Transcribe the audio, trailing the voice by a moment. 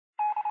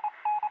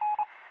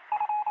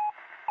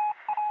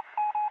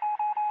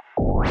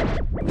Hello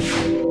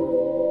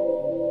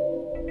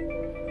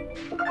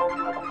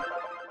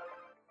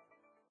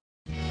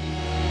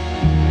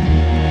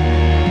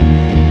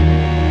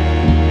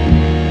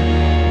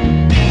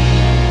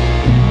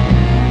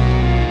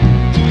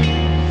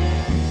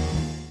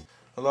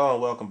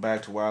and welcome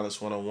back to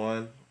Wireless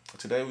 101.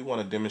 Today we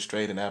want to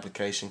demonstrate an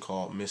application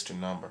called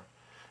Mr.Number.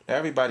 Now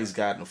everybody's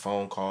gotten a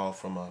phone call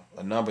from a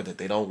number that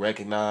they don't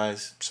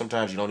recognize.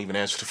 Sometimes you don't even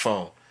answer the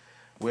phone.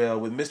 Well,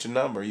 with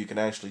Mr.Number you can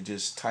actually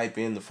just type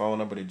in the phone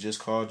number that just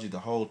called you,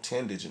 the whole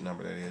 10-digit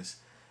number that is,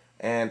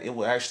 and it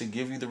will actually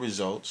give you the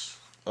results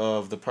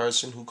of the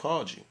person who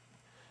called you.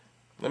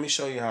 Let me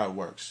show you how it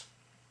works.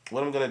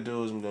 What I'm going to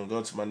do is I'm going to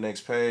go to my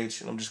next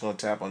page and I'm just going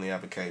to tap on the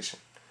application.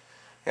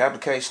 The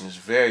application is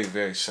very,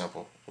 very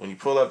simple. When you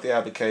pull up the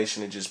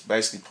application, it just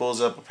basically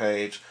pulls up a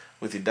page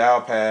with your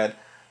dial pad,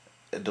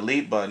 a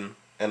delete button,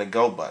 and a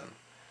go button.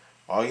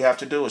 All you have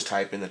to do is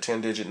type in the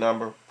 10-digit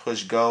number,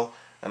 push go,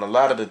 and a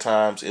lot of the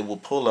times it will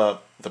pull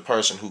up the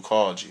person who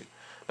called you.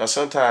 Now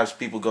sometimes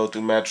people go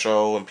through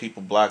Metro and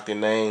people block their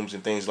names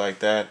and things like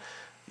that.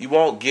 You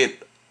won't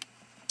get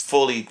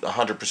fully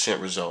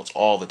 100% results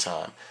all the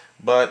time.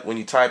 But when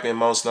you type in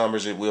most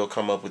numbers, it will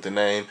come up with the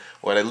name,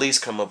 or at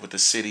least come up with the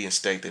city and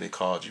state that it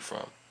called you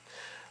from.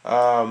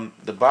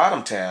 The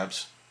bottom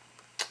tabs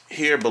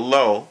here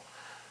below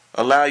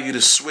allow you to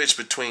switch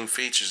between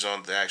features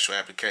on the actual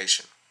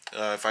application.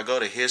 If I go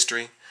to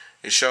history,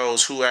 it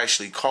shows who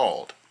actually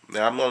called.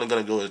 Now I'm only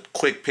going to go a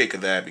quick pick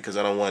of that because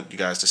I don't want you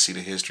guys to see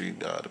the history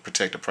to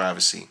protect the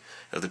privacy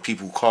of the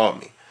people who called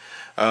me.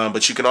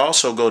 But you can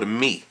also go to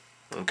me,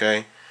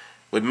 okay?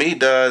 What Me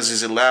does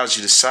is it allows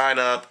you to sign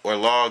up or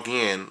log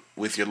in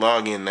with your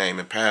login name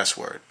and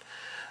password.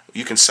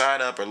 You can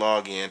sign up or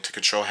log in to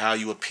control how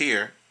you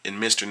appear in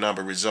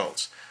Mr.Number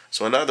results.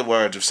 So in other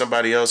words, if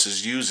somebody else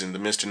is using the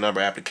Mr.Number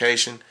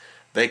application,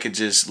 they could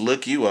just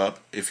look you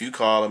up if you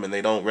call them and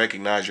they don't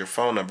recognize your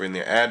phone number in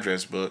their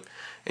address book,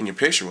 and your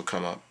picture will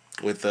come up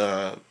with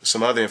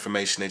some other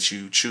information that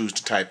you choose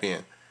to type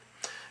in.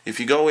 If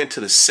you go into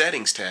the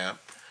settings tab,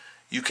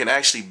 you can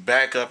actually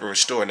back up and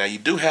restore. Now you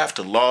do have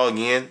to log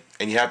in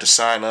and you have to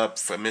sign up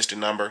for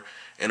Mr.Number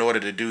in order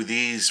to do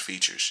these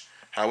features.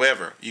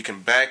 However, you can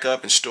back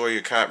up and restore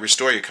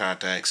your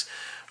contacts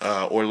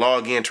or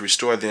log in to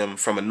restore them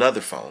from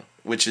another phone,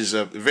 which is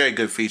a very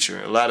good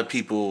feature. A lot of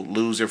people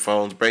lose their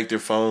phones, break their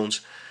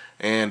phones,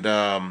 and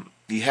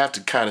you have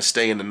to kind of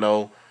stay in the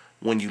know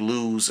when you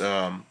lose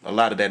a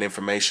lot of that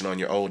information on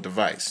your old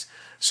device.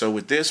 So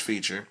with this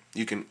feature,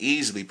 you can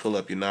easily pull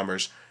up your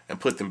numbers and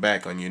put them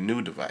back on your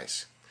new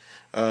device.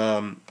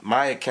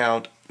 My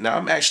account, now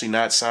I'm actually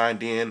not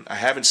signed in. I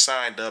haven't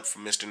signed up for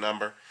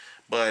Mr.Number,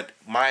 but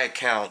my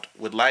account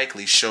would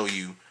likely show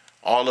you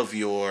all of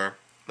your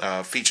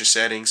feature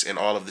settings and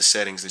all of the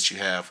settings that you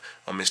have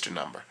on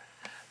Mr.Number.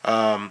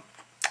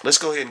 Let's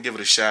go ahead and give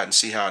it a shot and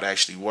see how it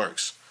actually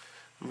works.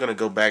 I'm going to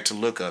go back to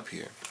lookup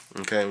here.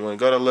 Okay, when we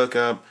go to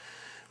lookup,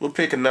 we'll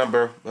pick a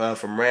number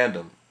from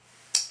random.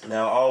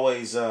 Now, I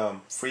always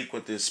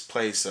frequent this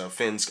place,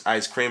 Finn's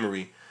Ice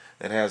Creamery,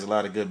 that has a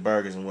lot of good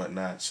burgers and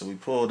whatnot. So we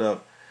pulled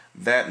up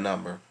that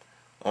number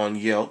on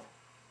Yelp,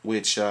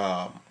 which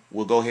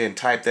we'll go ahead and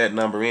type that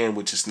number in,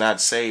 which is not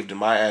saved in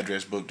my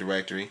address book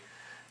directory,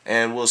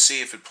 and we'll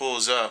see if it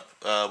pulls up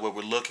what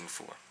we're looking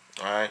for.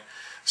 All right.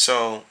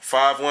 So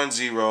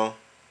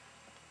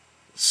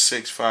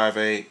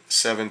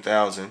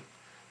 510-658-7000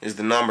 is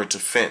the number to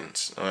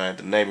Finn's. All right,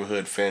 the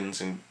neighborhood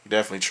Finn's, and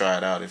definitely try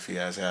it out if you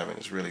guys haven't.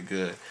 It's really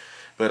good.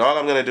 But all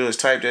I'm going to do is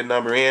type that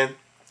number in,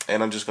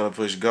 and I'm just going to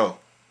push go.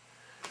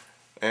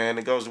 And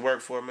it goes to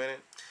work for a minute.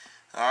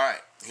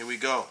 Alright, here we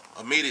go.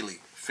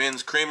 Immediately,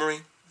 Finn's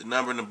Creamery, the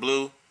number in the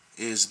blue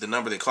is the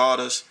number that called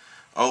us.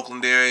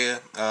 Oakland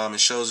area, it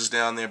shows us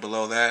down there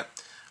below that.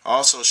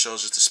 Also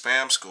shows us the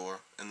spam score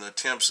and the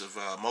attempts of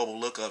mobile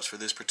lookups for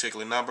this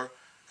particular number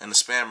and the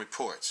spam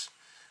reports.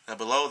 Now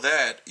below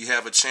that, you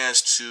have a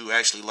chance to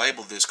actually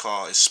label this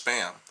call as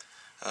spam.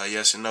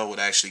 Yes and no would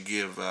actually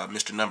give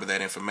Mr.Number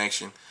that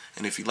information.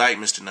 And if you like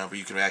Mr.Number,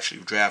 you can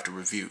actually draft a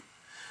review.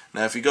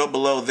 Now if you go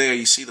below there,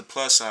 you see the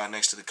plus sign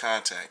next to the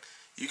contact.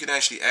 You can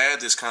actually add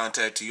this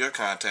contact to your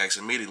contacts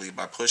immediately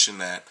by pushing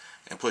that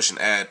and pushing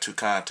add to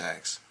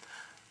contacts.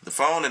 The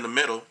phone in the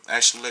middle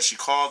actually lets you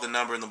call the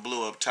number in the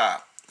blue up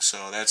top.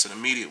 So that's an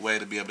immediate way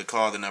to be able to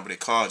call the number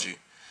that called you.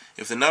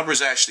 If the number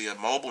is actually a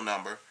mobile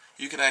number,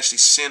 you can actually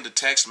send a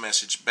text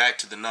message back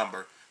to the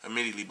number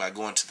immediately by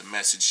going to the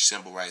message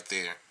symbol right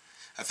there.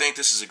 I think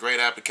this is a great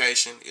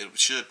application. It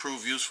should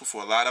prove useful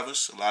for a lot of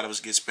us. A lot of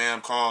us get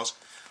spam calls.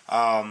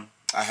 I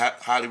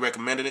highly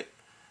recommended it.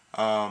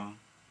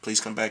 Please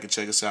come back and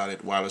check us out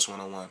at Wireless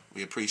 101.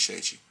 We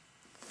appreciate you.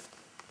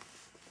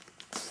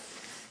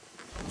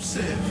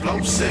 Flow,